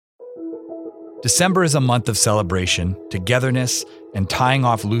December is a month of celebration, togetherness, and tying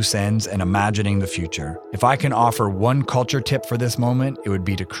off loose ends and imagining the future. If I can offer one culture tip for this moment, it would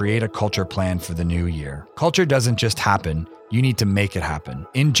be to create a culture plan for the new year. Culture doesn't just happen, you need to make it happen.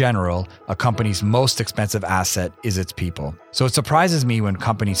 In general, a company's most expensive asset is its people. So it surprises me when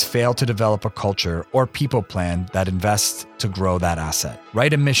companies fail to develop a culture or people plan that invests to grow that asset.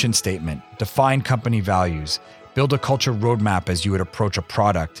 Write a mission statement, define company values, build a culture roadmap as you would approach a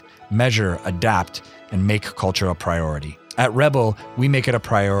product, measure, adapt, and make culture a priority. At Rebel, we make it a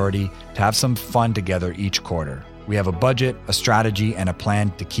priority to have some fun together each quarter. We have a budget, a strategy, and a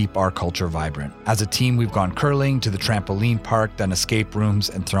plan to keep our culture vibrant. As a team, we've gone curling, to the trampoline park, done escape rooms,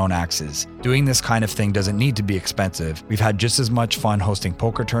 and thrown axes. Doing this kind of thing doesn't need to be expensive. We've had just as much fun hosting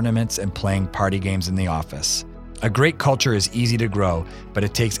poker tournaments and playing party games in the office. A great culture is easy to grow, but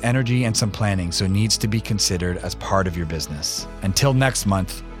it takes energy and some planning, so it needs to be considered as part of your business. Until next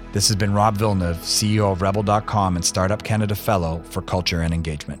month, this has been Rob Villeneuve, CEO of Rebel.com and Startup Canada Fellow for Culture and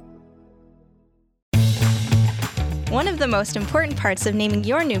Engagement. One of the most important parts of naming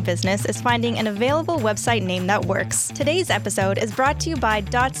your new business is finding an available website name that works. Today's episode is brought to you by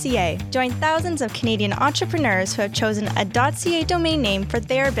 .ca. Join thousands of Canadian entrepreneurs who have chosen a .ca domain name for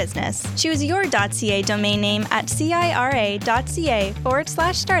their business. Choose your .ca domain name at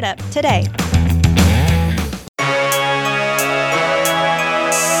cira.ca/startup today.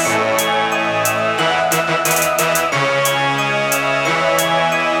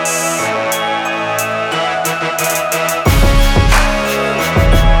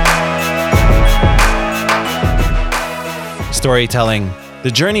 Storytelling,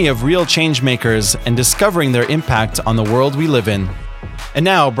 the journey of real change makers and discovering their impact on the world we live in. And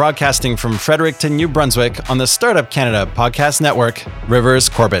now, broadcasting from Fredericton, New Brunswick on the Startup Canada Podcast Network, Rivers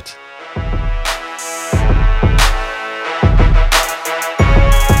Corbett.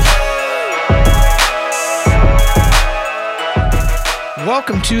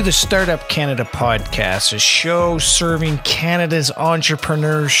 Welcome to the Startup Canada Podcast, a show serving Canada's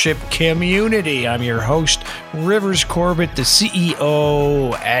entrepreneurship community. I'm your host, Rivers Corbett, the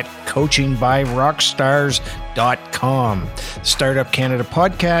CEO at coachingbyrockstars.com. Startup Canada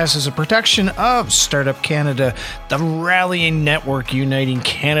Podcast is a production of Startup Canada, the rallying network uniting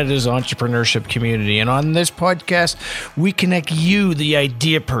Canada's entrepreneurship community. And on this podcast, we connect you, the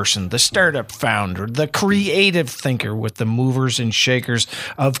idea person, the startup founder, the creative thinker, with the movers and shakers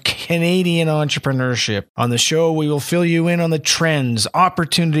of Canadian entrepreneurship. On the show, we will fill you in on the trends,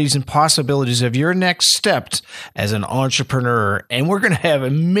 opportunities, and possibilities of your next steps as an entrepreneur. And we're going to have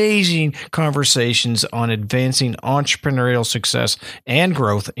amazing conversations on advancing entrepreneurial success and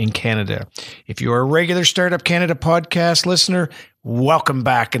growth in Canada. If you are a regular Startup Canada podcast listener, welcome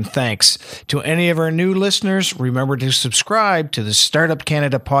back and thanks. To any of our new listeners, remember to subscribe to the Startup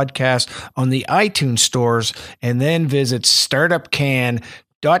Canada podcast on the iTunes stores and then visit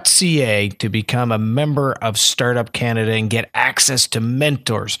startupcan.ca to become a member of Startup Canada and get access to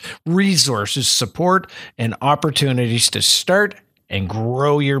mentors, resources, support, and opportunities to start and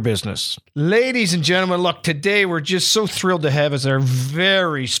grow your business. Ladies and gentlemen, look, today we're just so thrilled to have as our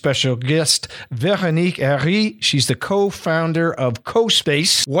very special guest, Véronique Herry. She's the co-founder of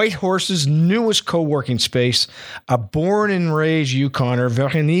CoSpace, Whitehorse's newest co-working space. A born and raised Yukoner,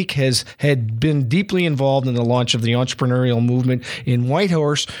 Véronique had been deeply involved in the launch of the entrepreneurial movement in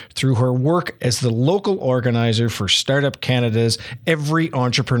Whitehorse through her work as the local organizer for Startup Canada's Every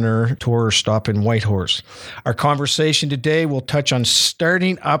Entrepreneur Tour Stop in Whitehorse. Our conversation today will touch on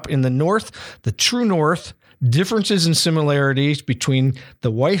starting up in the North, the true North, differences and similarities between the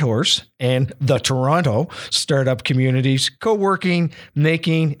Whitehorse and the Toronto startup communities, co-working,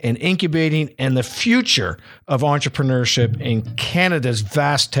 making, and incubating, and the future of entrepreneurship in Canada's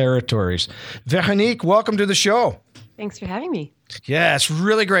vast territories. Véronique, welcome to the show. Thanks for having me. Yeah, it's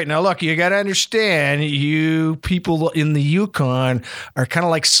really great. Now, look, you got to understand, you people in the Yukon are kind of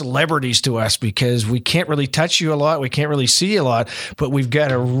like celebrities to us because we can't really touch you a lot. We can't really see you a lot, but we've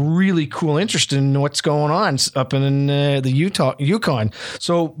got a really cool interest in what's going on up in the Yukon.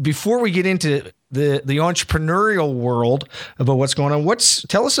 So before we get into the entrepreneurial world about what's going on,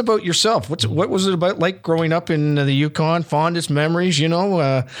 tell us about yourself. What was it about like growing up in the Yukon, fondest memories, all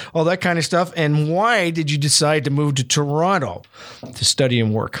that kind of stuff, and why did you decide to move to Toronto to study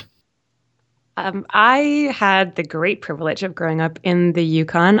and work? I had the great privilege of growing up in the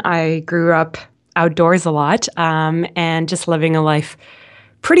Yukon. I grew up outdoors a lot and just living a life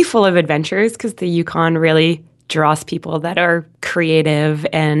pretty full of adventures because the Yukon really draws people that are creative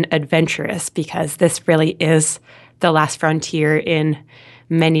and adventurous because this really is the last frontier in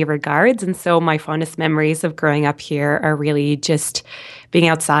many regards. And so my fondest memories of growing up here are really just being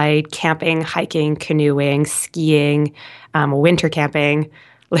outside, camping, hiking, canoeing, skiing, winter camping,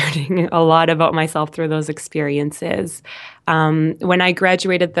 learning a lot about myself through those experiences. When I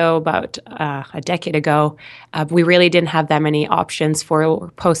graduated, though, about a decade ago, we really didn't have that many options for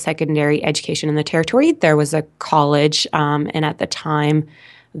post-secondary education in the territory. There was a college, and at the time,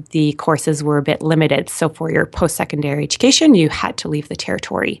 the courses were a bit limited. So for your post-secondary education, you had to leave the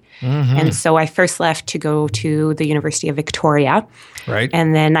territory. Mm-hmm. And so I first left to go to the University of Victoria. Right.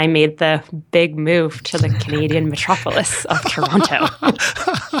 And then I made the big move to the Canadian metropolis of Toronto.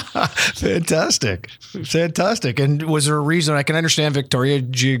 Fantastic. And was there a reason? I can understand Victoria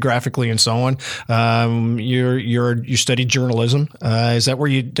geographically and so on. You studied journalism. Is that where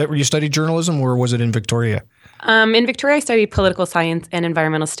you studied journalism, or was it in Victoria? In Victoria, I studied political science and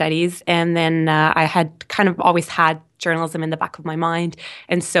environmental studies, and then I had kind of always had journalism in the back of my mind.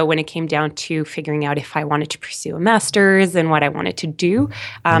 And so when it came down to figuring out if I wanted to pursue a master's and what I wanted to do,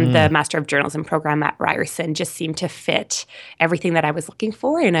 the Master of Journalism program at Ryerson just seemed to fit everything that I was looking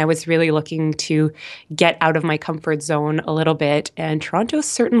for. And I was really looking to get out of my comfort zone a little bit. And Toronto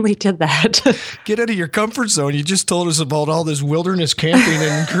certainly did that. Get out of your comfort zone. You just told us about all this wilderness camping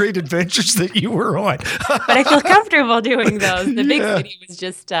and great adventures that you were on. But I feel comfortable doing those. The big city was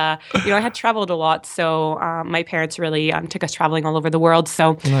just, I had traveled a lot. So my parents really took us traveling all over the world.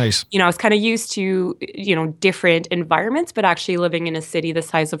 So, nice. I was kind of used to, different environments, but actually living in a city the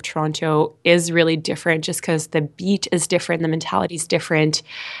size of Toronto is really different just because the beat is different, the mentality is different.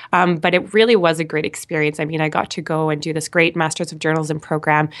 But it really was a great experience. I mean, I got to go and do this great Masters of Journalism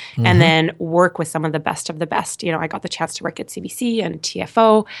program and then work with some of the best of the best. I got the chance to work at CBC and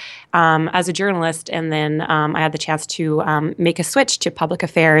TFO as a journalist. And then I had the chance to make a switch to public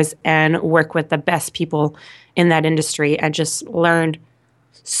affairs and work with the best people in that industry, and just learned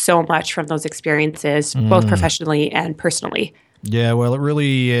so much from those experiences, both professionally and personally. Yeah, well, it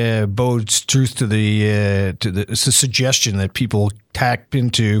really bodes truth to it's a suggestion that people tap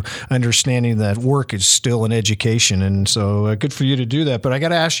into understanding that work is still an education, and so good for you to do that. But I got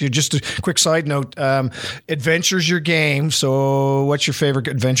to ask you just a quick side note: adventure's your game. So, what's your favorite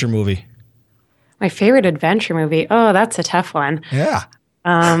adventure movie? My favorite adventure movie? Oh, that's a tough one. Yeah.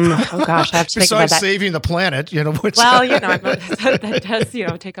 Oh gosh, I have to think about that. Besides saving the planet, that does,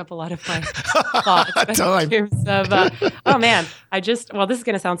 take up a lot of my thoughts. Time. In terms of, this is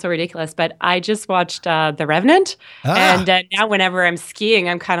going to sound so ridiculous, but I just watched The Revenant, and now whenever I'm skiing,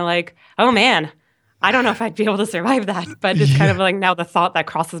 I'm kind of like, oh man, I don't know if I'd be able to survive that, but it's kind of like now the thought that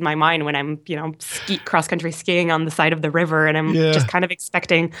crosses my mind when I'm, cross-country skiing on the side of the river, and I'm just kind of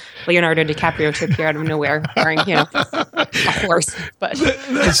expecting Leonardo DiCaprio to appear out of nowhere wearing, a horse. But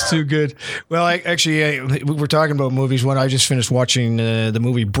that's too good. Well, we're talking about movies. I just finished watching the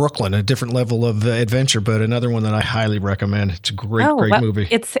movie Brooklyn, a different level of adventure, but another one that I highly recommend. It's a great movie.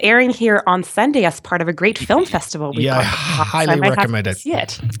 It's airing here on Sunday as part of a great film festival. I highly recommend it. See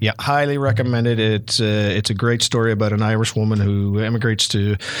it. Yeah, highly recommend it. It's a great story about an Irish woman who emigrates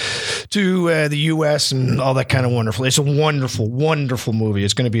to the U.S. and all that kind of wonderful. It's a wonderful, wonderful movie.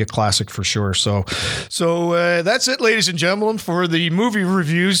 It's going to be a classic for sure. So that's it, ladies and gentlemen, for the movie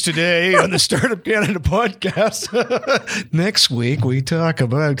reviews today on the Startup Canada podcast. Next week we talk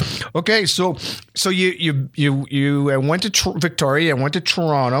about. Okay, so you went to Victoria, went to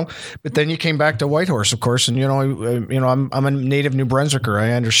Toronto, but then you came back to Whitehorse, of course, and I'm a native New Brunswicker.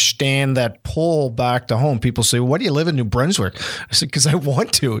 I understand that pull back to home. People say, well, why do you live in New Brunswick? I said, because I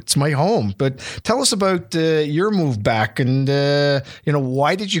want to. It's my home. But tell us about your move back, and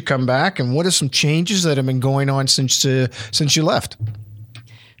why did you come back, and what are some changes that have been going on since you left?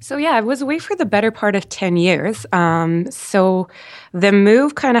 So I was away for the better part of 10 years. So the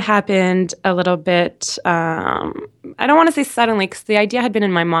move kind of happened a little bit, I don't want to say suddenly, because the idea had been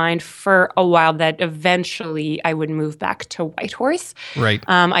in my mind for a while that eventually I would move back to Whitehorse. Right.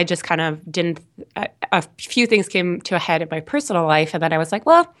 I just kind of didn't, a few things came to a head in my personal life, and then I was like,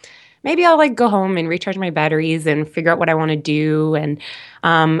 well, maybe I'll go home and recharge my batteries and figure out what I want to do. And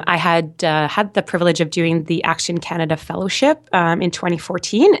I had the privilege of doing the Action Canada Fellowship in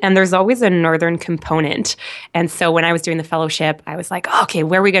 2014, and there's always a northern component. And so when I was doing the fellowship, I was like, okay,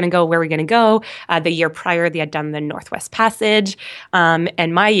 where are we going to go? Where are we going to go? The year prior, they had done the Northwest Passage.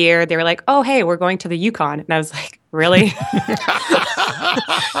 And my year, they were like, oh, hey, we're going to the Yukon. And I was like, really?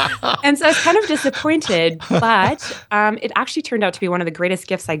 And so I was kind of disappointed, but it actually turned out to be one of the greatest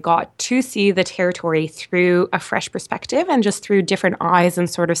gifts I got, to see the territory through a fresh perspective and just through different eyes and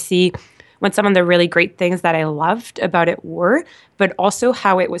sort of see what some of the really great things that I loved about it were, but also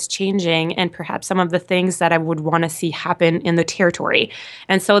how it was changing and perhaps some of the things that I would want to see happen in the territory.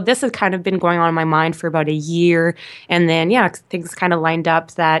 And so this has kind of been going on in my mind for about a year. And then, things kind of lined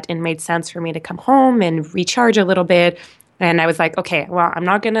up that it made sense for me to come home and recharge a little bit. And I was like, okay, well, I'm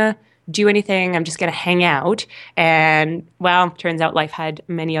not going to do anything. I'm just going to hang out. And turns out life had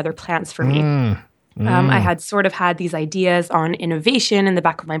many other plans for me. I had sort of had these ideas on innovation in the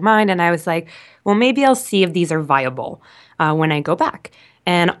back of my mind. And I was like, well, maybe I'll see if these are viable when I go back.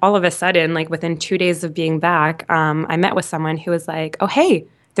 And all of a sudden, like within 2 days of being back, I met with someone who was like, oh, hey,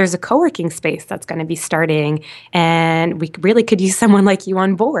 there's a co-working space that's going to be starting, and we really could use someone like you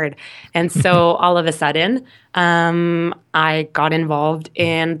on board. And so all of a sudden, I got involved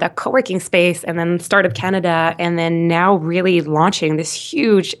in the co-working space and then Startup Canada, and then now really launching this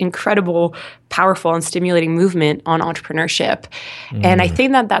huge, incredible, powerful, and stimulating movement on entrepreneurship. And I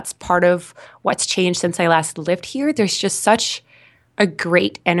think that that's part of what's changed since I last lived here. There's just such a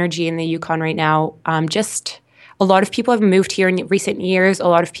great energy in the Yukon right now. A lot of people have moved here in recent years. A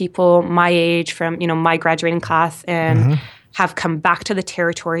lot of people my age from, my graduating class and have come back to the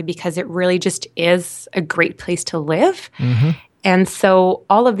territory because it really just is a great place to live. And so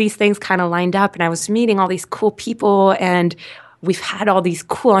all of these things kind of lined up, and I was meeting all these cool people, and we've had all these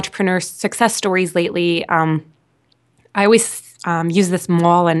cool entrepreneur success stories lately. I always use this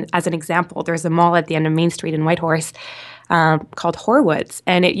mall as an example. There's a mall at the end of Main Street in Whitehorse called Horwoods.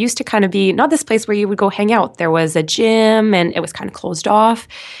 And it used to kind of be not this place where you would go hang out. There was a gym and it was kind of closed off.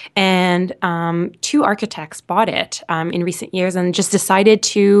 And 2 architects bought it in recent years and just decided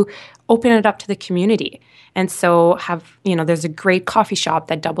to open it up to the community. And so there's a great coffee shop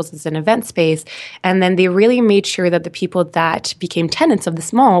that doubles as an event space. And then they really made sure that the people that became tenants of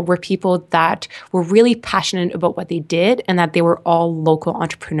this mall were people that were really passionate about what they did and that they were all local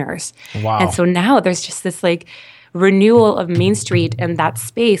entrepreneurs. Wow. And so now there's just this renewal of Main Street and that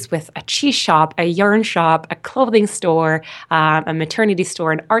space with a cheese shop, a yarn shop, a clothing store, a maternity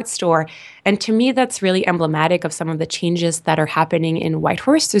store, an art store. And to me, that's really emblematic of some of the changes that are happening in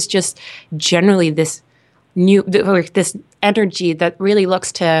Whitehorse. There's just generally this energy that really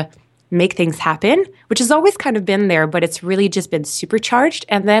looks to make things happen, which has always kind of been there, but it's really just been supercharged.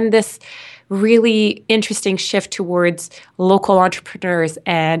 And then this really interesting shift towards local entrepreneurs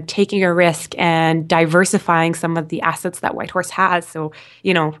and taking a risk and diversifying some of the assets that Whitehorse has. So,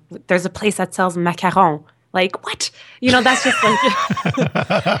 there's a place that sells macarons. Like, what? That's just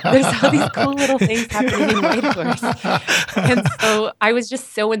there's all these cool little things happening in Whitehorse. And so I was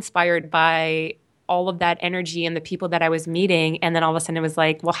just so inspired by all of that energy and the people that I was meeting. And then all of a sudden it was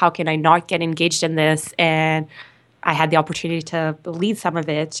like, well, how can I not get engaged in this? And I had the opportunity to lead some of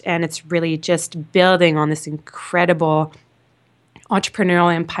it. And it's really just building on this incredible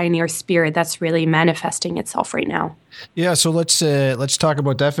entrepreneurial and pioneer spirit that's really manifesting itself right now. Yeah, so let's talk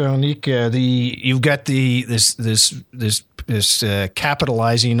about that, Véronique. You've got this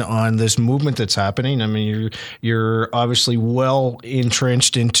capitalizing on this movement that's happening. I mean, you're obviously well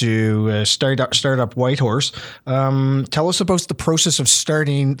entrenched into startup Whitehorse. Tell us about the process of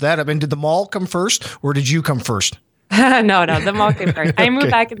starting that up. And did the mall come first, or did you come first? No, the mall came first. I moved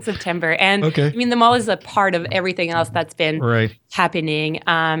back in September. And I mean, the mall is a part of everything else that's been happening.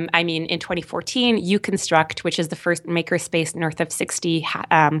 In 2014, UConstruct, which is the first makerspace north of 60,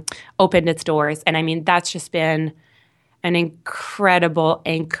 opened its doors. And I mean, that's just been an incredible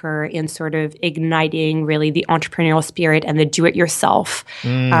anchor in sort of igniting really the entrepreneurial spirit and the do-it-yourself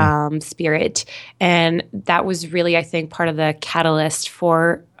spirit. And that was really, I think, part of the catalyst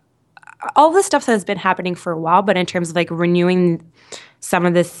for all the stuff that has been happening for a while, but in terms of renewing some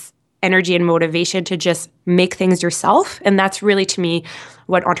of this energy and motivation to just make things yourself. And that's really, to me,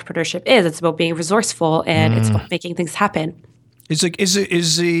 what entrepreneurship is. It's about being resourceful and it's about making things happen. Would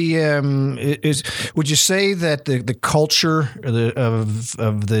you say that the culture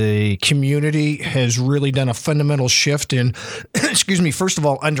of the community has really done a fundamental shift in, first of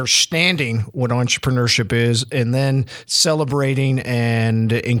all, understanding what entrepreneurship is, and then celebrating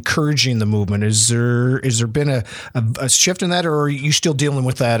and encouraging the movement? Is there been a shift in that, or are you still dealing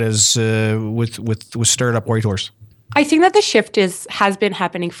with that as with Startup Whitehorse? I think that the shift has been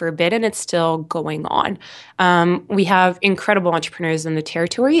happening for a bit, and it's still going on. We have incredible entrepreneurs in the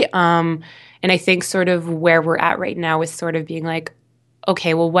territory, and I think sort of where we're at right now is sort of being like,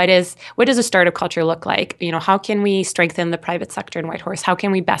 okay, well, what does a startup culture look like? How can we strengthen the private sector in Whitehorse? How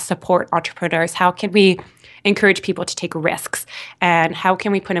can we best support entrepreneurs? How can we encourage people to take risks? And how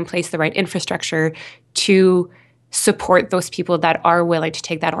can we put in place the right infrastructure to support those people that are willing to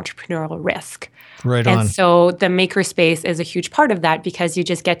take that entrepreneurial risk? Right and on. so the makerspace is a huge part of that because you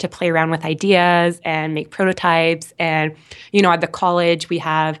just get to play around with ideas and make prototypes. And, at the college,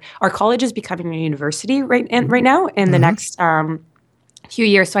 our college is becoming a university right now in the next few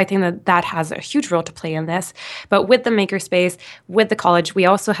years. So I think that has a huge role to play in this. But with the makerspace, with the college, we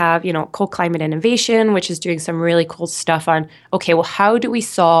also have, Cold Climate Innovation, which is doing some really cool stuff on, okay, well, how do we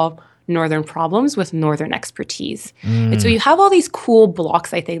solve northern problems with northern expertise? And so you have all these cool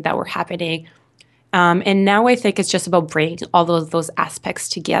blocks, I think, that were happening. And now I think it's just about bringing all those aspects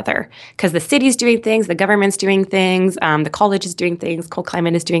together because the city's doing things, the government's doing things, the college is doing things, Cold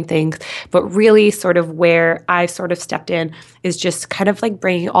Climate is doing things. But really sort of where I've sort of stepped in is just kind of like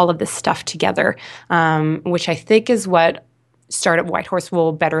bringing all of this stuff together, which I think is what Startup Whitehorse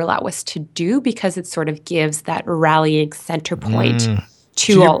will better allow us to do because it sort of gives that rallying center point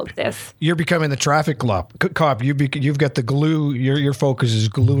to all of this. You're becoming the traffic cop. You've got the glue. Your focus is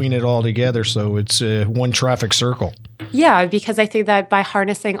gluing it all together, so it's one traffic circle. Yeah, because I think that by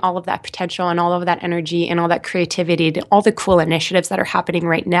harnessing all of that potential and all of that energy and all that creativity, and all the cool initiatives that are happening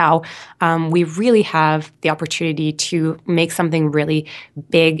right now, we really have the opportunity to make something really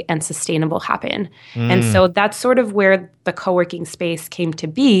big and sustainable happen. And so that's sort of where the co-working space came to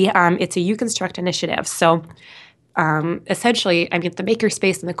be. It's a You Construct initiative. So essentially, the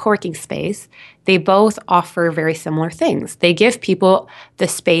makerspace and the co-working space, they both offer very similar things. They give people the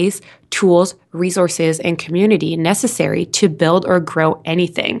space, tools, resources, and community necessary to build or grow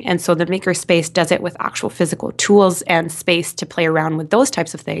anything. And so the makerspace does it with actual physical tools and space to play around with those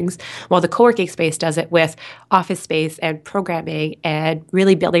types of things, while the co-working space does it with office space and programming and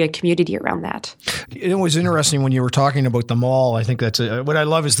really building a community around that. It was interesting when you were talking about the mall. I think that's what I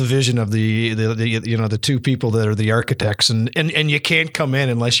love is the vision of the two people that are the architects, and you can't come in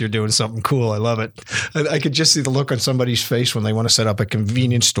unless you're doing something cool. I love it. I could just see the look on somebody's face when they want to set up a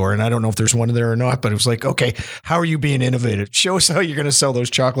convenience store, and I don't know if there's one there or not, but it was like, okay, how are you being innovative? Show us how you're going to sell those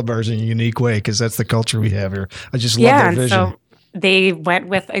chocolate bars in a unique way, because that's the culture we have here. I just love that vision. So they went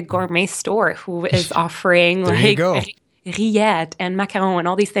with a gourmet store who is offering rillettes and macarons and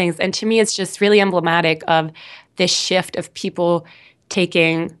all these things. And to me, it's just really emblematic of this shift of people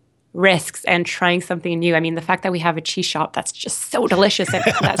taking risks and trying something new. The fact that we have a cheese shop that's just so delicious, and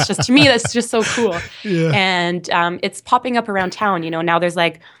that's just, to me, that's just so cool. Yeah. And it's popping up around town. Now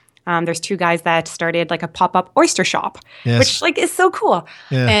there's two guys that started like a pop-up oyster shop, which is so cool.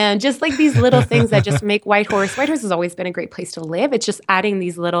 Yeah. And just like these little things that just make Whitehorse has always been a great place to live. It's just adding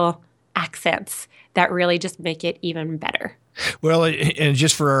these little accents that really just make it even better. Well, and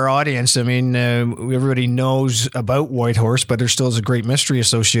just for our audience, everybody knows about Whitehorse, but there still is a great mystery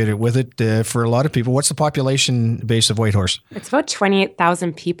associated with it for a lot of people. What's the population base of Whitehorse? It's about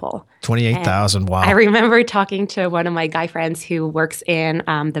 28,000 people. 28,000, wow. I remember talking to one of my guy friends who works in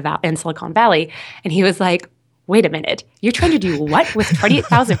in Silicon Valley, and he was like, wait a minute, you're trying to do what with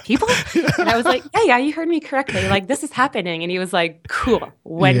 28,000 people? And I was like, yeah, you heard me correctly. Like, this is happening. And he was like, cool,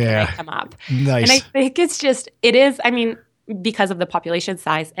 when can I come up? Nice. And I think because of the population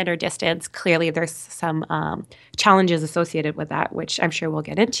size and our distance, clearly there's some challenges associated with that, which I'm sure we'll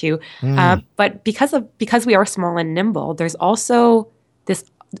get into. But because we are small and nimble, there's also this,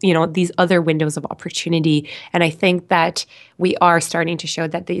 these other windows of opportunity. And I think that we are starting to show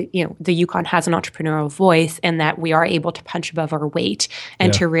that the Yukon has an entrepreneurial voice, and that we are able to punch above our weight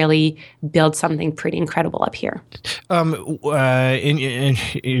and to really build something pretty incredible up here. And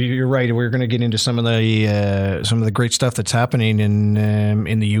you're right. We're going to get into some of the great stuff that's happening in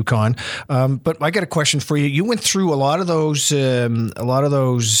the Yukon. But I got a question for you. You went through a lot of those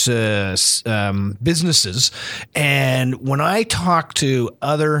businesses, and when I talk to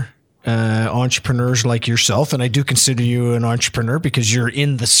other entrepreneurs like yourself, and I do consider you an entrepreneur because you're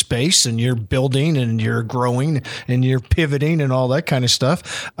in the space and you're building and you're growing and you're pivoting and all that kind of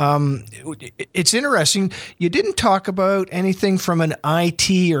stuff. It's interesting. You didn't talk about anything from an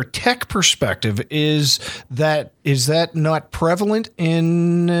IT or tech perspective. Is that not prevalent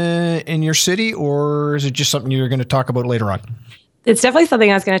in your city, or is it just something you're going to talk about later on? It's definitely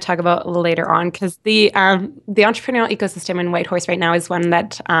something I was going to talk about later on, because the entrepreneurial ecosystem in Whitehorse right now is one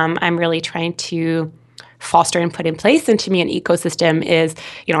that I'm really trying to foster and put in place. And to me, an ecosystem is,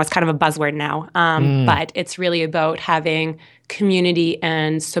 it's kind of a buzzword now, but it's really about having community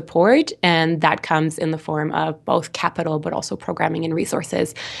and support, and that comes in the form of both capital, but also programming and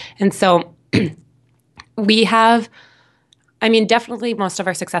resources. And so we have... definitely most of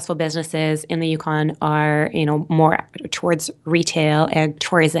our successful businesses in the Yukon are, more towards retail and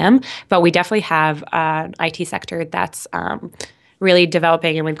tourism, but we definitely have an IT sector that's really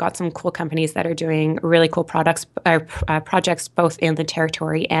developing, and we've got some cool companies that are doing really cool projects both in the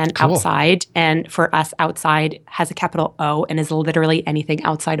territory and outside. And for us, outside has a capital O and is literally anything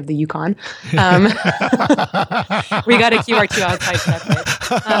outside of the Yukon. We got to keep our two outside separate.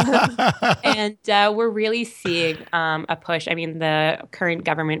 And we're really seeing a push. I mean, the current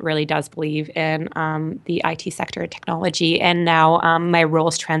government really does believe in the IT sector and technology. And now my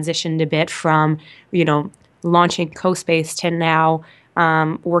role's transitioned a bit from, launching CoSpace to now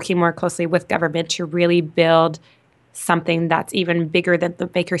working more closely with government to really build something that's even bigger than the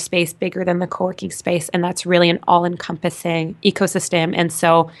maker space, bigger than the co-working space, and that's really an all-encompassing ecosystem. And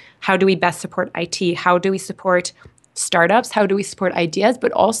so how do we best support IT? How do we support startups? How do we support ideas?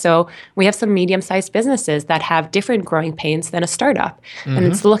 But also, we have some medium-sized businesses that have different growing pains than a startup. Mm-hmm. And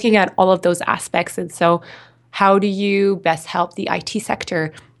it's looking at all of those aspects. And so how do you best help the IT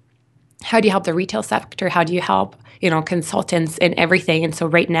sector? How do you help the retail sector? How do you help, consultants and everything? And so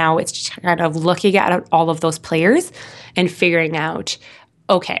right now it's just kind of looking at all of those players and figuring out,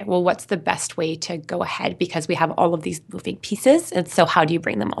 okay, well, what's the best way to go ahead? Because we have all of these moving pieces. And so how do you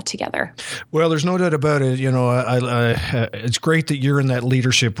bring them all together? Well, there's no doubt about it. It's great that you're in that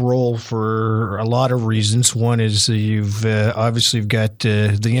leadership role for a lot of reasons. One is you've obviously got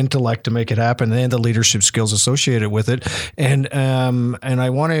the intellect to make it happen and the leadership skills associated with it. And I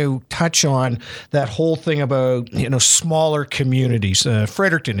want to touch on that whole thing about, smaller communities.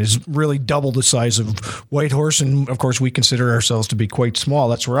 Fredericton is really double the size of Whitehorse. And of course, we consider ourselves to be quite small.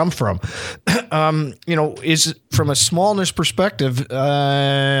 That's where I'm from. Is from a smallness perspective,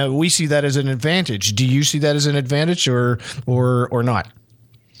 we see that as an advantage. Do you see that as an advantage or not?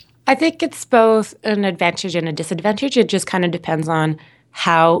 I think it's both an advantage and a disadvantage. It just kind of depends on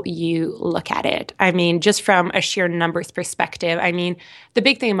how you look at it. I mean, just from a sheer numbers perspective, the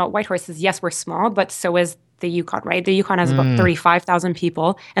big thing about Whitehorse is, yes, we're small, but so is the Yukon, right? The Yukon has about 35,000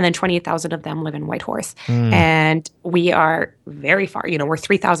 people, and then 28,000 of them live in Whitehorse. And we are very far. We're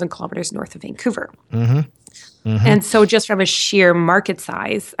 3,000 kilometers north of Vancouver. Mm-hmm. Mm-hmm. And so just from a sheer market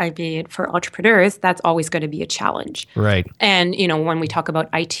size, for entrepreneurs, that's always going to be a challenge. Right. And, when we talk about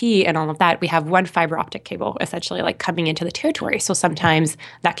IT and all of that, we have one fiber optic cable essentially like coming into the territory. So sometimes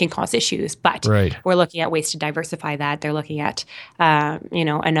that can cause issues, but we're looking at ways to diversify that. They're looking at,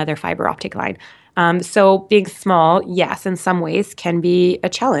 another fiber optic line. So being small, yes, in some ways can be a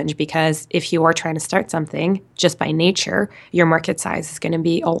challenge because if you are trying to start something, just by nature, your market size is going to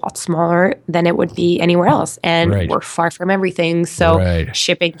be a lot smaller than it would be anywhere else. And we're far from everything, so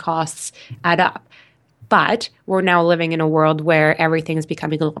shipping costs add up. But we're now living in a world where everything is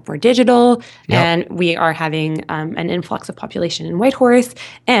becoming a lot more digital, and we are having an influx of population in Whitehorse.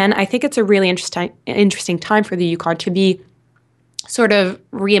 And I think it's a really interesting time for the Yukon to be sort of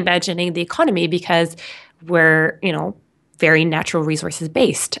reimagining the economy because we're, very natural resources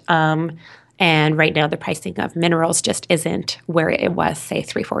based. And right now the pricing of minerals just isn't where it was, say,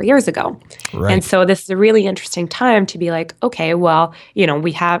 3-4 years ago. Right. And so this is a really interesting time to be like, okay, well,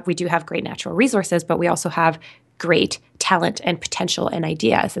 we do have great natural resources, but we also have great talent and potential and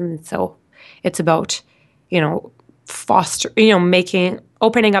ideas. And so it's about,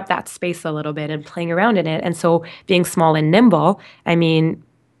 opening up that space a little bit and playing around in it. And so being small and nimble,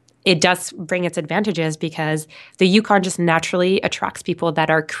 it does bring its advantages because the Yukon just naturally attracts people that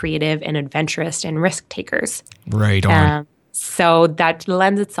are creative and adventurous and risk takers. Right on. So that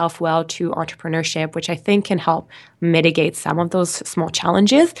lends itself well to entrepreneurship, which I think can help mitigate some of those small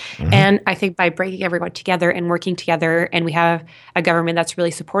challenges. Mm-hmm. And I think by bringing everyone together and working together, and we have a government that's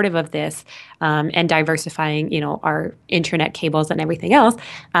really supportive of this, and diversifying, our internet cables and everything else,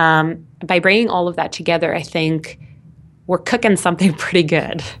 by bringing all of that together, I think we're cooking something pretty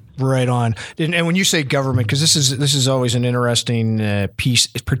good. Right on. And when you say government, because this is always an interesting piece,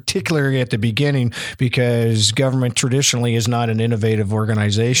 particularly at the beginning, because government traditionally is not an innovative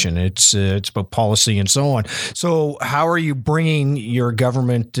organization. It's about policy and so on. So how are you bringing your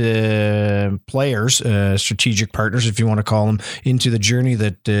government players, strategic partners, if you want to call them, into the journey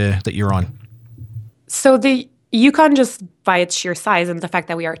that you're on? So the Yukon, just by its sheer size and the fact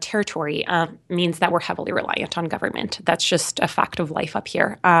that we are a territory, means that we're heavily reliant on government. That's just a fact of life up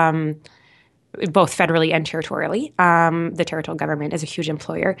here, both federally and territorially. The territorial government is a huge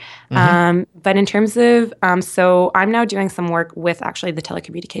employer. Mm-hmm. But in terms of, so I'm now doing some work with actually the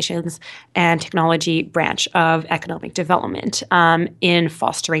telecommunications and technology branch of economic development in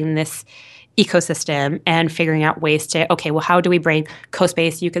fostering this ecosystem and figuring out ways to, okay, well, how do we bring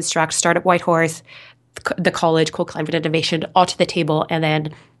CoSpace, UConstruct, Startup Whitehorse, the college, Cold Climate Innovation, all to the table, and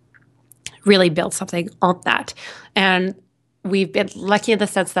then really build something on that. And we've been lucky in the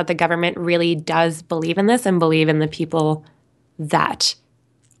sense that the government really does believe in this and believe in the people that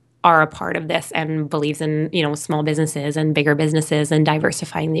are a part of this and believes in, small businesses and bigger businesses and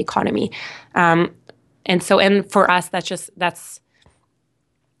diversifying the economy. And for us,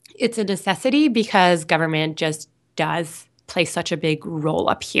 it's a necessity because government just does play such a big role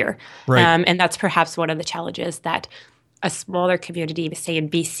up here. Right. And that's perhaps one of the challenges that a smaller community, say in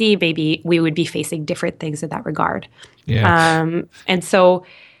BC, maybe we would be facing different things in that regard. Yeah. And so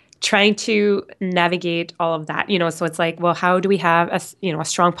trying to navigate all of that, so it's like, well, how do we have a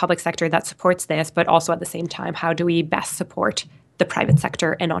strong public sector that supports this, but also at the same time, how do we best support the private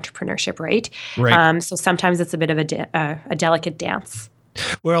sector and entrepreneurship, right? Right. So sometimes it's a bit of a delicate dance.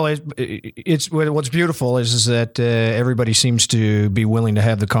 Well, it's what's beautiful is that everybody seems to be willing to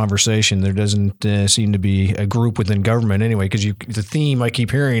have the conversation. There doesn't seem to be a group within government anyway, because the theme I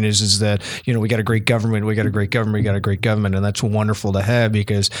keep hearing is that we got a great government, we got a great government, we got a great government, and that's wonderful to have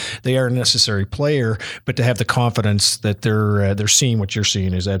because they are a necessary player. But to have the confidence that they're seeing what you're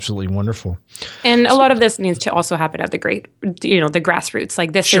seeing is absolutely wonderful. And a lot of this needs to also happen at the grassroots.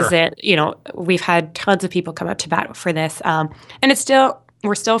 Like this Sure. isn't, we've had tons of people come up to bat for this, and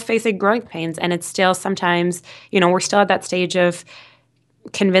we're still facing growing pains, and it's still sometimes, we're still at that stage of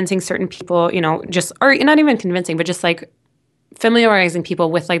convincing certain people, or not even convincing, but just like familiarizing people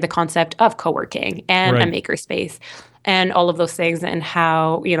with like the concept of co-working and Right. a makerspace and all of those things, and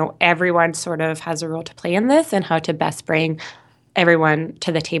how, everyone sort of has a role to play in this and how to best bring everyone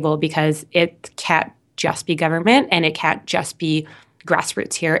to the table, because it can't just be government and it can't just be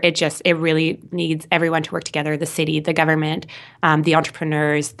grassroots here. It really needs everyone to work together, the city, the government, the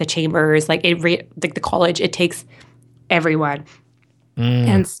entrepreneurs, the chambers, like the college. It takes everyone.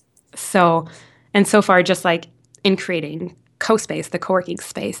 And so far, just like in creating CoSpace, the co-working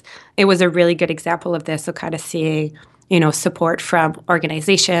space, it was a really good example of this. So kind of seeing, support from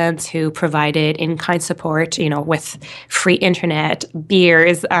organizations who provided in-kind support, with free internet,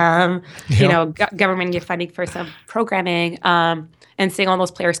 beers, government give funding for some programming, and seeing all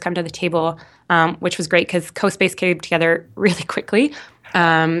those players come to the table, which was great because CoSpace came together really quickly.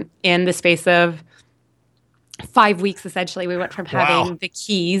 In the space of 5 weeks, essentially, we went from having the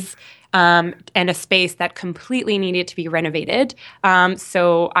keys and a space that completely needed to be renovated.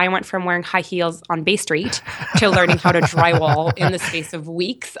 So I went from wearing high heels on Bay Street to learning how to drywall in the space of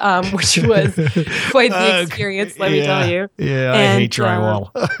weeks, which was quite the experience, let me tell you. Yeah, I hate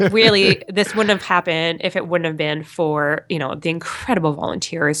drywall. Really, this wouldn't have happened if it wouldn't have been for, the incredible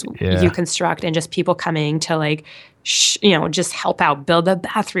volunteers you construct and just people coming to like, just help out, build a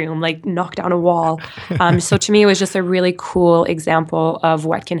bathroom, like knock down a wall. So to me, it was just a really cool example of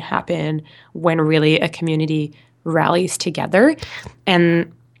what can happen when really a community rallies together.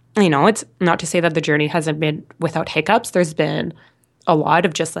 And, it's not to say that the journey hasn't been without hiccups. There's been a lot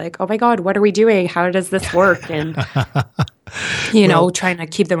of just like, oh my God, what are we doing? How does this work? And, trying to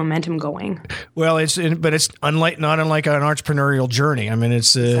keep the momentum going. Well, it's not unlike an entrepreneurial journey. I mean,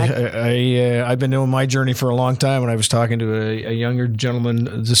 it's Exactly. I've been doing my journey for a long time. And I was talking to a younger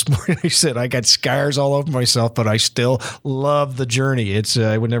gentleman this morning. He said, I got scars all over myself, but I still love the journey.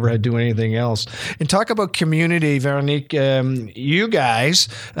 I would never do anything else. And talk about community, Véronique. You guys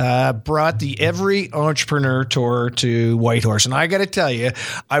brought the Every Entrepreneur Tour to Whitehorse. And I got to tell you,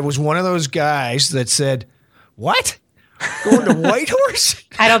 I was one of those guys that said, what? Going to Whitehorse?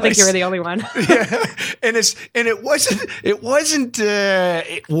 I don't think you were the only one. Yeah, and it wasn't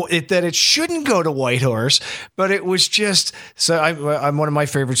that it shouldn't go to Whitehorse, but it was just so. I'm one of my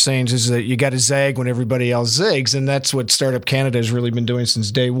favorite sayings is that you got to zag when everybody else zigs, and that's what Startup Canada has really been doing since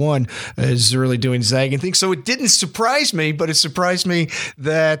day one. Is really doing zagging things. So it didn't surprise me, but it surprised me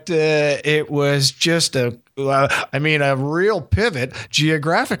that it was just a real pivot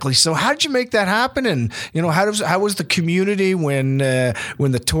geographically. So how did you make that happen? And how was the community when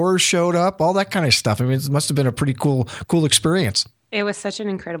the tours showed up? All that kind of stuff. I mean, it must have been a pretty cool experience. It was such an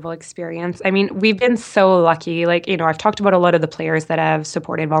incredible experience. I mean, we've been so lucky. Like, I've talked about a lot of the players that have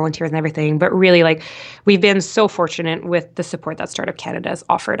supported volunteers and everything, but really, like, we've been so fortunate with the support that Startup Canada has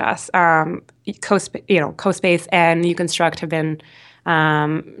offered us. CoSpace and You Construct have been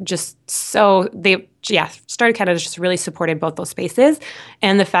Startup Canada just really supported both those spaces,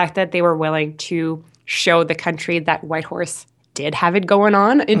 and the fact that they were willing to show the country that Whitehorse did have it going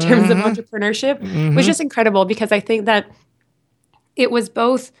on in terms of entrepreneurship was just incredible, because I think that it was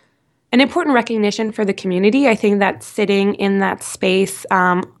both an important recognition for the community. I think that sitting in that space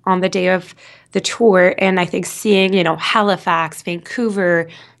on the day of the tour, and I think seeing, Halifax, Vancouver,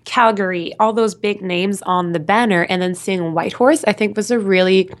 Calgary, all those big names on the banner, and then seeing Whitehorse, I think was a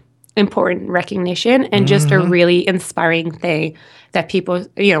really important recognition and just a really inspiring thing that people,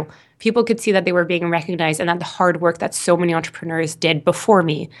 people could see that they were being recognized and that the hard work that so many entrepreneurs did before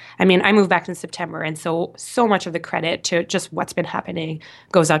me. I mean, I moved back in September, and so much of the credit to just what's been happening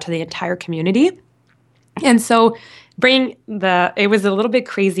goes out to the entire community. And so it was a little bit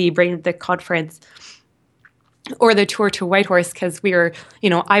crazy bringing the conference or the tour to Whitehorse because we were,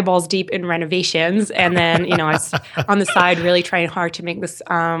 eyeballs deep in renovations. And then, I was on the side really trying hard to make this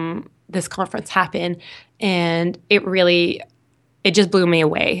this conference happen. And it just blew me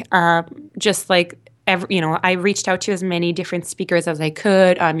away. Just like, I reached out to as many different speakers as I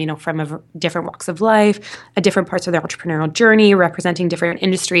could, from different walks of life, different parts of their entrepreneurial journey, representing different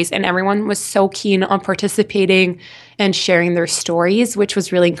industries. And everyone was so keen on participating and sharing their stories, which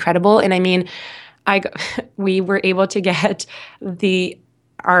was really incredible. And I mean, we were able to get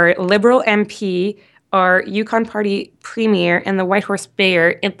our Liberal MP, our Yukon Party Premier, and the Whitehorse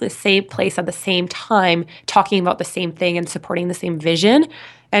Mayor in the same place at the same time, talking about the same thing and supporting the same vision.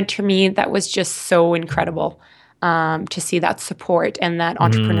 And to me, that was just so incredible to see that support and that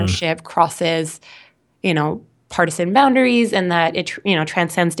entrepreneurship crosses, partisan boundaries, and that it,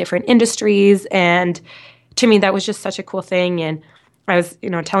 transcends different industries. And to me, that was just such a cool thing. And I was,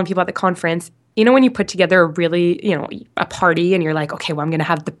 telling people at the conference, when you put together a really, a party and you're like, okay, well, I'm going to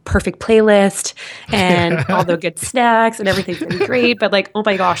have the perfect playlist and all the good snacks and everything's going to be great. But like, oh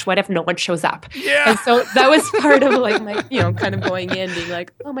my gosh, what if no one shows up? Yeah. And so that was part of like my, kind of going in being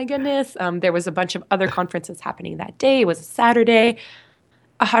like, oh my goodness. There was a bunch of other conferences happening that day. It was a Saturday.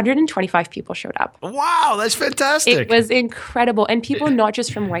 125 people showed up. Wow, that's fantastic. It was incredible. And people not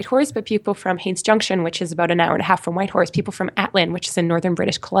just from Whitehorse, but people from Haines Junction, which is about an hour and a half from Whitehorse, people from Atlin, which is in northern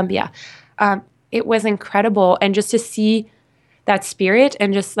British Columbia. It was incredible. And just to see that spirit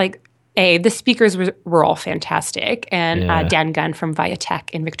and just like, the speakers were all fantastic. And Dan Gunn from Viatech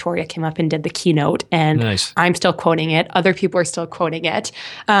in Victoria came up and did the keynote. And nice. I'm still quoting it. Other people are still quoting it.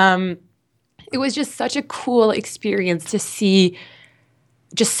 It was just such a cool experience to see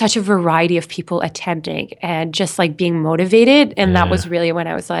just such a variety of people attending and just like being motivated. And that was really when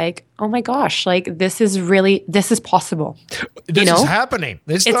I was like, oh my gosh, like this is possible. This is happening.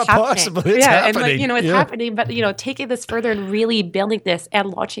 It's not happening. Possible. It's happening. And like, it's happening, but taking this further and really building this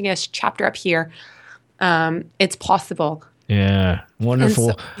and launching a chapter up here, it's possible. Yeah.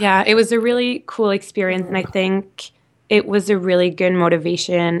 Wonderful. So, it was a really cool experience. And I think it was a really good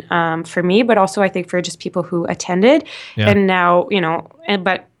motivation for me, but also I think for just people who attended. Yeah. And now,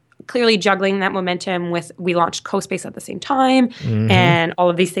 but clearly juggling that momentum we launched CoSpace at the same time, and all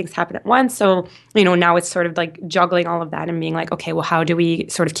of these things happen at once. So, now it's sort of like juggling all of that and being like, okay, well, how do we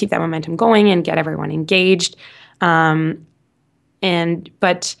sort of keep that momentum going and get everyone engaged? But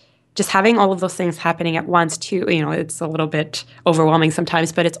just having all of those things happening at once too, it's a little bit overwhelming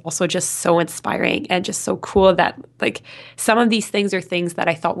sometimes, but it's also just so inspiring and just so cool that like some of these things are things that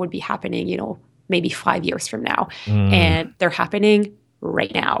I thought would be happening, maybe 5 years from now. And they're happening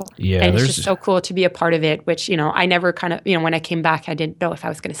right now. Yeah, and it's just so cool to be a part of it, which, I never kind of, when I came back, I didn't know if I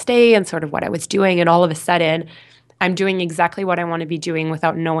was going to stay and sort of what I was doing. And all of a sudden, I'm doing exactly what I want to be doing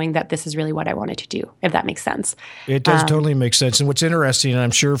without knowing that this is really what I wanted to do, if that makes sense. It does totally make sense. And what's interesting, and I'm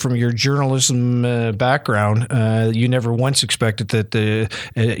sure from your journalism background, you never once expected that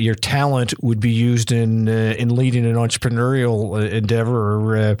your talent would be used in leading an entrepreneurial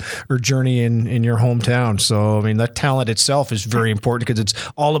endeavor or journey in your hometown. So, I mean, that talent itself is very important because it's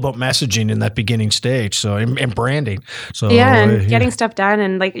all about messaging in that beginning stage. So, and branding. So and getting stuff done.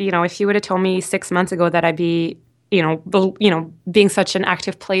 And like, if you would have told me 6 months ago that I'd be being such an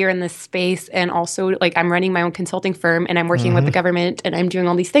active player in this space, and also like I'm running my own consulting firm and I'm working with the government and I'm doing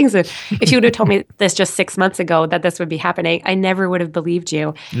all these things. If you would have told me this just 6 months ago that this would be happening, I never would have believed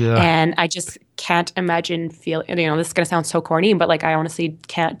you. Yeah. And I just can't imagine feeling, this is going to sound so corny, but like I honestly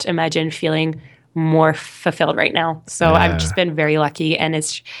can't imagine feeling more fulfilled right now. So I've just been very lucky, and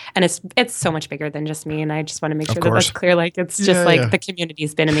it's so much bigger than just me. And I just want to make sure that that's clear. Like it's just the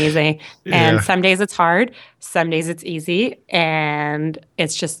community's been amazing. And some days it's hard, some days it's easy, and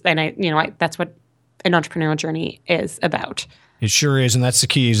it's just, and that's what an entrepreneurial journey is about. It sure is, and that's the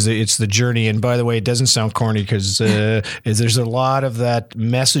key. It's the journey. And by the way, it doesn't sound corny because there's a lot of that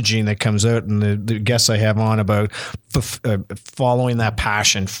messaging that comes out, and the guests I have on about following that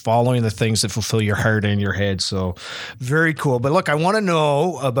passion, following the things that fulfill your heart and your head. So very cool. But look, I want to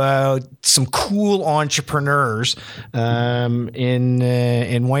know about some cool entrepreneurs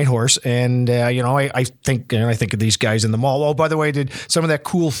in Whitehorse, and I think of these guys in the mall. Oh, by the way, did some of that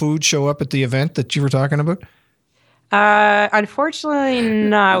cool food show up at the event that you were talking about? Unfortunately,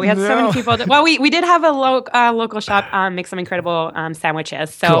 no. We had so many people. We did have a local shop make some incredible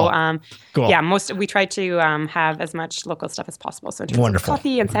sandwiches. So, Cool. yeah, we tried to have as much local stuff as possible. So, in terms Wonderful. of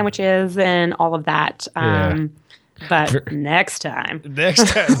coffee and sandwiches and all of that. Yeah. But next time. Next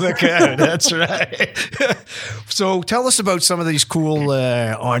time, look at it. That's right. So tell us about some of these cool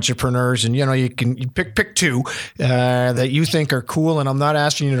entrepreneurs, and you pick two that you think are cool. And I'm not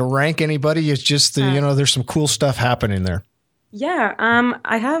asking you to rank anybody. It's just there's some cool stuff happening there. Yeah,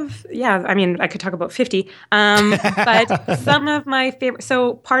 I have. Yeah, I mean, I could talk about 50. But some of my favorite.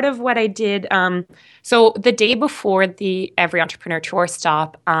 So part of what I did. So the day before the Every Entrepreneur Tour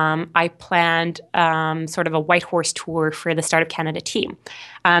Stop, I planned sort of a white horse tour for the Startup Canada team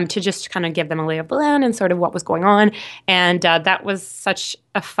to just kind of give them a lay of the land and sort of what was going on. And that was such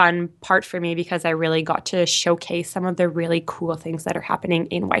a fun part for me because I really got to showcase some of the really cool things that are happening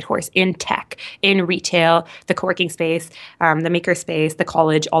in Whitehorse, in tech, in retail, the co-working space, the maker space, the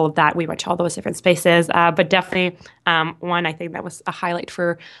college, all of that. We went to all those different spaces. But definitely one, I think that was a highlight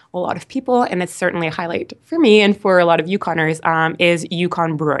for a lot of people, and it's certainly a highlight for me and for a lot of Yukoners, is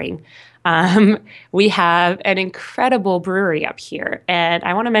Yukon Brewing. We have an incredible brewery up here, and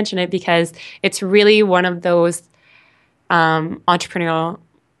I want to mention it because it's really one of those entrepreneurial,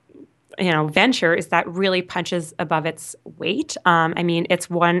 ventures that really punches above its weight. I mean, it's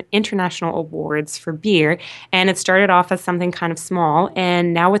won international awards for beer, and it started off as something kind of small,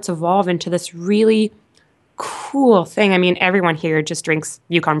 and now it's evolved into this really cool thing. I mean, everyone here just drinks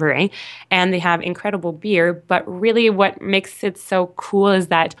Yukon Brewing, and they have incredible beer, but really what makes it so cool is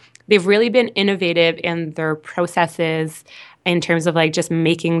that they've really been innovative in their processes in terms of like just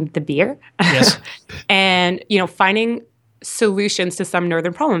making the beer. Yes. And, finding solutions to some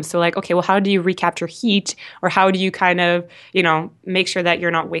northern problems. So like, okay, well, how do you recapture heat, or how do you kind of, make sure that you're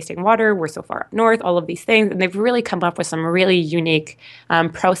not wasting water? We're so far up north, all of these things. And they've really come up with some really unique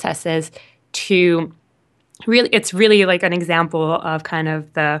processes to really, it's really like an example of kind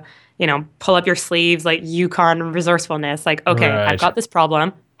of the, pull up your sleeves, like Yukon resourcefulness. Like, okay, Right. I've got this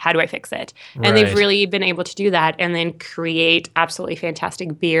problem. How do I fix it? Right. And they've really been able to do that and then create absolutely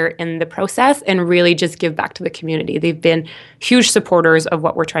fantastic beer in the process and really just give back to the community. They've been huge supporters of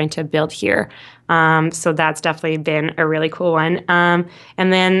what we're trying to build here. So that's definitely been a really cool one. And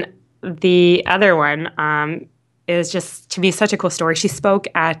then the other one is just, to me, such a cool story. She spoke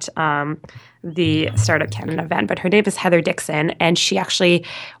at the Startup Canada event, but her name is Heather Dixon, and she actually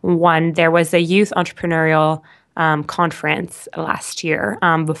won. There was a youth entrepreneurial conference last year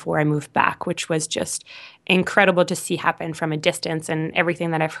before I moved back, which was just incredible to see happen from a distance. And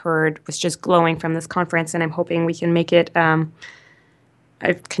everything that I've heard was just glowing from this conference. And I'm hoping we can make it a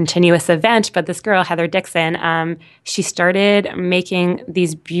continuous event. But this girl, Heather Dixon, she started making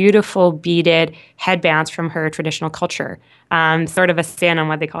these beautiful beaded headbands from her traditional culture, sort of a spin on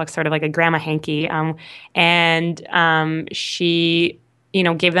what they call sort of like a grandma hanky. And she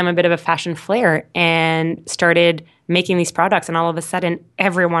gave them a bit of a fashion flair and started making these products. And all of a sudden,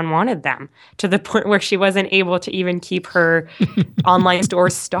 everyone wanted them, to the point where she wasn't able to even keep her online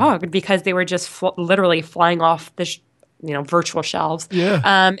stores stocked because they were just literally flying off the virtual shelves.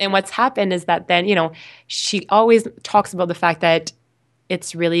 Yeah. And what's happened is that then, she always talks about the fact that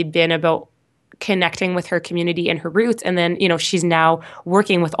it's really been about connecting with her community and her roots. And then, she's now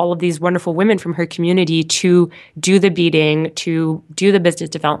working with all of these wonderful women from her community to do the beading, to do the business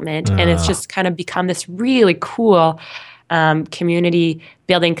development. And it's just kind of become this really cool community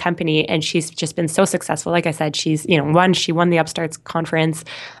building company. And she's just been so successful. Like I said, she's, she won the Upstarts conference.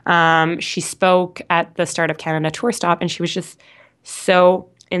 She spoke at the Startup Canada tour stop, and she was just so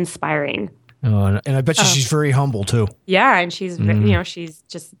inspiring. Oh, and I bet you she's very humble too. Yeah, and she's she's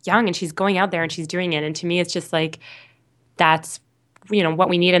just young, and she's going out there and she's doing it. And to me, it's just like that's what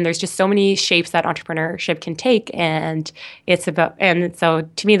we need. And there's just so many shapes that entrepreneurship can take, and so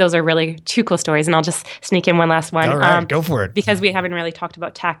to me, those are really two cool stories. And I'll just sneak in one last one. All right, go for it. Because we haven't really talked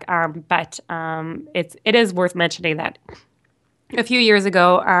about tech, but it is worth mentioning that a few years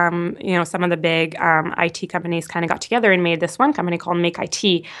ago, some of the big IT companies kind of got together and made this one company called Make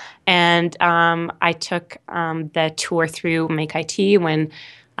IT. And I took the tour through Make IT when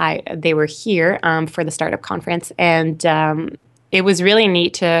they were here for the startup conference. And it was really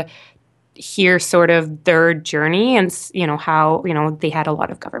neat to hear sort of their journey and, how, they had a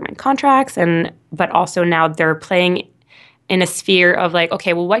lot of government contracts, but also now they're playing in a sphere of like,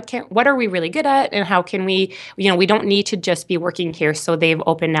 okay, well, what are we really good at, and how can we, we don't need to just be working here. So they've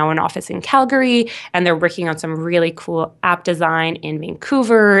opened now an office in Calgary, and they're working on some really cool app design in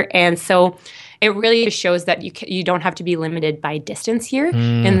Vancouver. And so it really just shows that you don't have to be limited by distance here,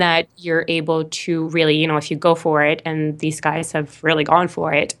 and that you're able to really, if you go for it, and these guys have really gone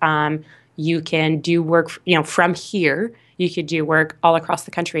for it, you can do work, from here. You could do work all across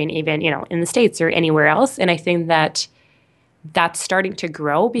the country and even, in the States or anywhere else. And I think that that's starting to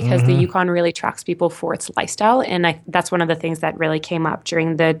grow because the Yukon really attracts people for its lifestyle. And that's one of the things that really came up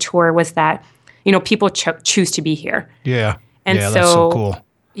during the tour was that, people choose to be here. Yeah. And that's so cool.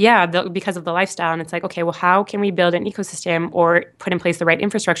 Yeah, because of the lifestyle. And it's like, okay, well, how can we build an ecosystem or put in place the right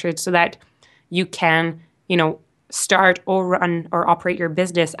infrastructure so that you can, start or run or operate your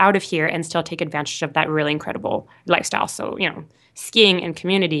business out of here and still take advantage of that really incredible lifestyle. So, skiing and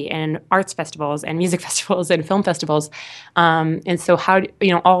community and arts festivals and music festivals and film festivals. And so how,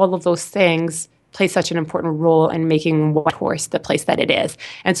 all of those things play such an important role in making Whitehorse the place that it is.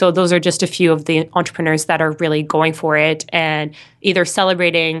 And so those are just a few of the entrepreneurs that are really going for it and either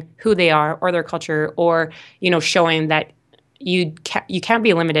celebrating who they are or their culture or, showing that you can't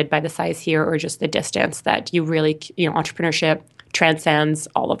be limited by the size here or just the distance, that you really, entrepreneurship transcends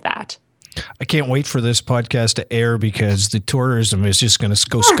all of that. I can't wait for this podcast to air because the tourism is just going to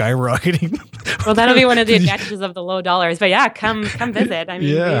go skyrocketing. Well, that'll be one of the advantages of the low dollars. But yeah, come visit. I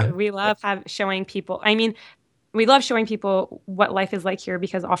mean, we love showing people. I mean, we love showing people what life is like here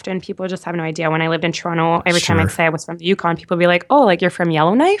because often people just have no idea. When I lived in Toronto, every time I'd say I was from the Yukon, people would be like, oh, like you're from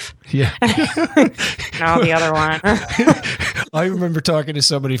Yellowknife? Yeah. No, the other one. I remember talking to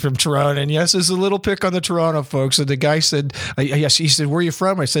somebody from Toronto, and yes, there's a little pick on the Toronto folks. And the guy said, yes, he said, where are you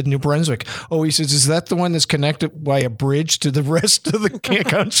from? I said, New Brunswick. Oh, he says, is that the one that's connected by a bridge to the rest of the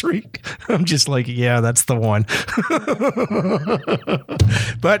country? I'm just like, yeah, that's the one.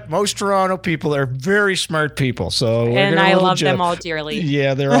 But most Toronto people are very smart people. So and I love them all dearly.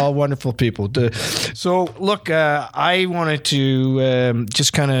 Yeah, they're all wonderful people. So look, I wanted to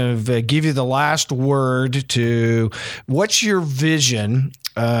just kind of give you the last word to what's your vision.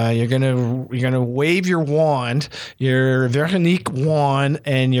 You're gonna wave your wand, your Véronique wand,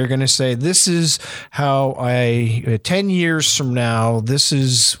 and you're gonna say, "This is how 10 years from now, this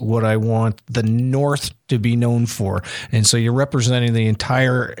is what I want the North to be known for." And so you're representing the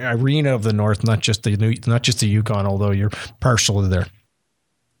entire arena of the North, not just the Yukon, although you're partial to there.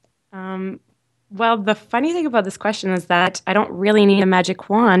 Well, the funny thing about this question is that I don't really need a magic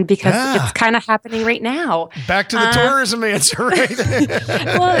wand because it's kind of happening right now. Back to the tourism answer, right?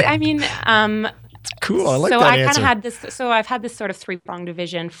 Well, I mean, cool. I like so that I answer. kind of had this. So I've had this sort of three-pronged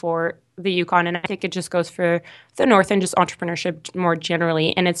vision for the Yukon, and I think it just goes for the North and just entrepreneurship more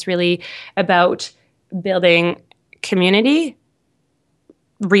generally. And it's really about building community,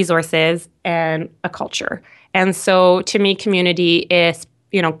 resources, and a culture. And so to me, community is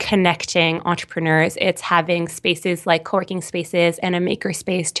connecting entrepreneurs. It's having spaces like co-working spaces and a maker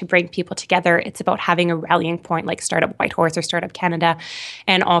space to bring people together. It's about having a rallying point like Startup Whitehorse or Startup Canada,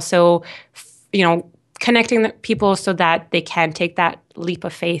 and also, connecting the people so that they can take that leap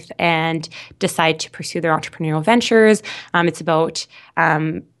of faith and decide to pursue their entrepreneurial ventures. It's about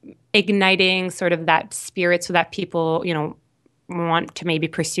igniting sort of that spirit so that people, want to maybe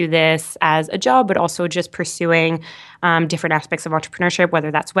pursue this as a job, but also just pursuing different aspects of entrepreneurship, whether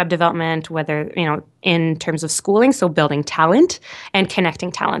that's web development, whether, in terms of schooling, so building talent and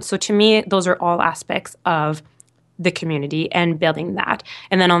connecting talent. So to me, those are all aspects of the community and building that.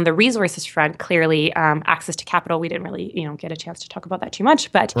 And then on the resources front, clearly access to capital, we didn't really, get a chance to talk about that too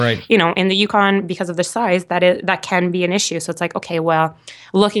much, but, right. In the Yukon, because of the size, that can be an issue. So it's like, okay, well,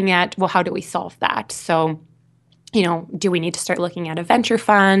 looking at, how do we solve that? So do we need to start looking at a venture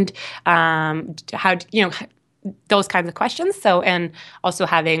fund? Those kinds of questions. So, and also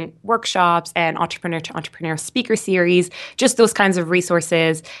having workshops and entrepreneur to entrepreneur speaker series, just those kinds of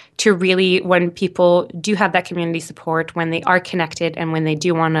resources to really, when people do have that community support, when they are connected and when they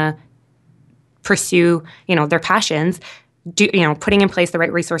do want to pursue, their passions, putting in place the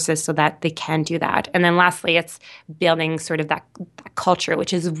right resources so that they can do that. And then lastly, it's building sort of that culture,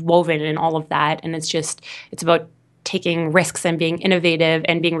 which is woven in all of that. And it's about taking risks and being innovative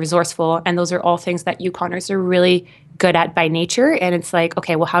and being resourceful. And those are all things that Yukoners are really good at by nature. And it's like,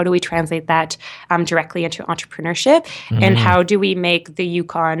 okay, well, how do we translate that directly into entrepreneurship? Mm-hmm. And how do we make the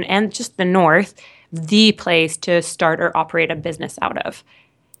Yukon and just the North the place to start or operate a business out of?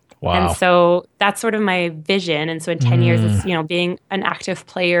 Wow. And so that's sort of my vision. And so in 10 years, it's, being an active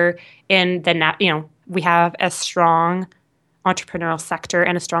player in the, we have a strong entrepreneurial sector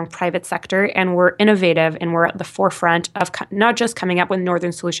and a strong private sector, and we're innovative and we're at the forefront of not just coming up with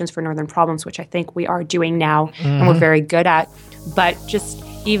northern solutions for northern problems, which I think we are doing now and we're very good at, but just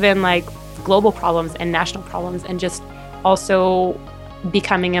even like global problems and national problems, and just also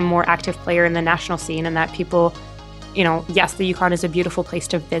becoming a more active player in the national scene, and that people, yes, the Yukon is a beautiful place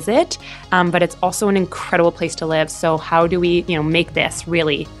to visit, but it's also an incredible place to live. So how do we, make this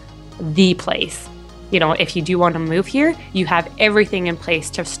really the place? If you do want to move here, you have everything in place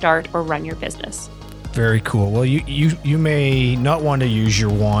to start or run your business. Very cool. Well, you may not want to use your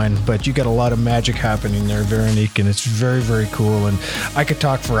wand, but you got a lot of magic happening there, Véronique, and it's very, very cool. And I could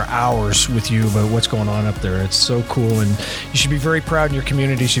talk for hours with you about what's going on up there. It's so cool, and you should be very proud, and your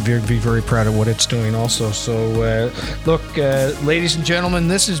community should be very proud of what it's doing also. So, look, ladies and gentlemen,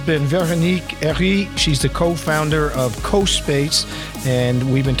 this has been Véronique Herry. She's the co-founder of CoSpace,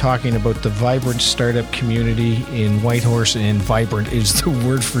 and we've been talking about the vibrant startup community in Whitehorse, and vibrant is the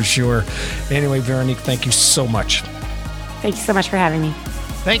word for sure. Anyway, Véronique, thank you so much. Thank you so much for having me.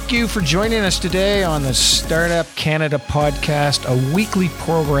 Thank you for joining us today on the Startup Canada podcast, a weekly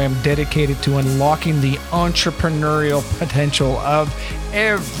program dedicated to unlocking the entrepreneurial potential of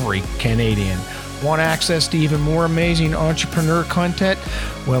every Canadian. Want access to even more amazing entrepreneur content?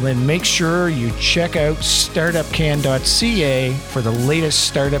 Well, then make sure you check out startupcan.ca for the latest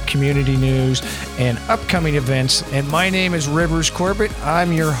startup community news and upcoming events. And my name is Rivers Corbett.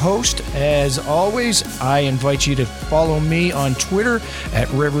 I'm your host. As always, I invite you to follow me on Twitter at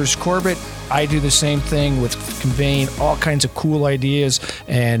Rivers Corbett. I do the same thing with conveying all kinds of cool ideas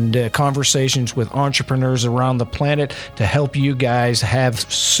and conversations with entrepreneurs around the planet to help you guys have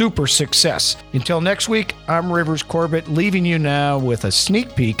super success. Until next week, I'm Rivers Corbett, leaving you now with a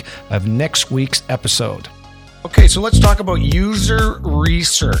sneak peek of next week's episode. Okay, so let's talk about user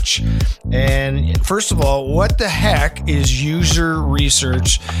research. And first of all, what the heck is user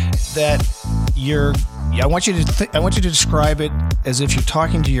research that I want you to describe it as if you're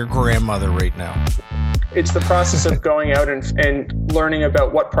talking to your grandmother right now. It's the process of going out and learning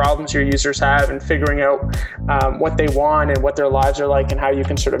about what problems your users have and figuring out what they want and what their lives are like and how you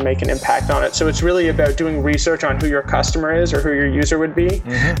can sort of make an impact on it. So it's really about doing research on who your customer is or who your user would be,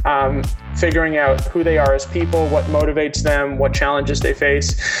 figuring out who they are as people, what motivates them, what challenges they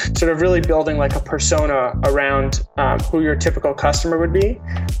face, sort of really building like a persona around who your typical customer would be,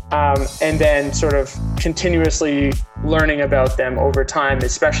 and then sort of continuously learning about them over time,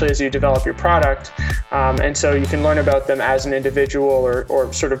 especially as you develop your product. And so you can learn about them as an individual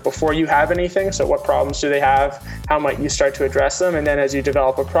or sort of before you have anything. So what problems do they have? How might you start to address them? And then as you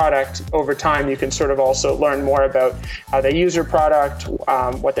develop a product over time, you can sort of also learn more about how they use your product,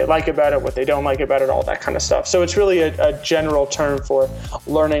 what they like about it, what they don't like about it, all that kind of stuff. So it's really a general term for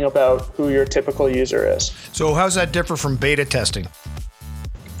learning about who your typical user is. So how's that differ from beta testing?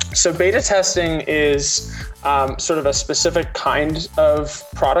 So beta testing is sort of a specific kind of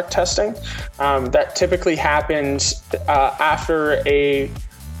product testing that typically happens after a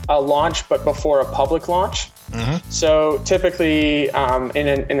launch, but before a public launch. So typically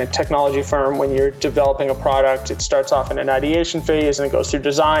in a technology firm, when you're developing a product, it starts off in an ideation phase and it goes through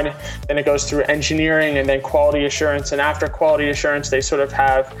design, then it goes through engineering and then quality assurance. And after quality assurance, they sort of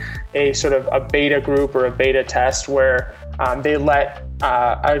have a sort of a beta group or a beta test where they let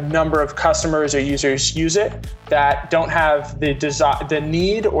a number of customers or users use it that don't have the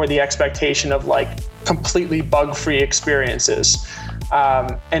need or the expectation of like completely bug-free experiences.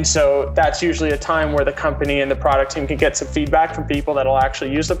 And so that's usually a time where the company and the product team can get some feedback from people that'll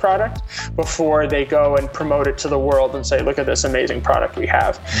actually use the product before they go and promote it to the world and say, look at this amazing product we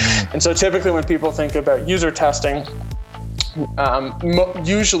have. And so typically when people think about user testing,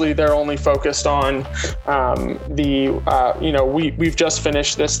 usually they're only focused on we've just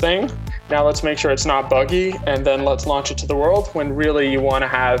finished this thing, now let's make sure it's not buggy and then let's launch it to the world, when really you want to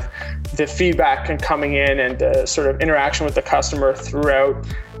have the feedback coming in and the sort of interaction with the customer throughout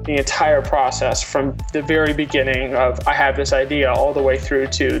the entire process, from the very beginning of I have this idea all the way through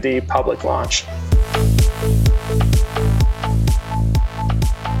to the public launch.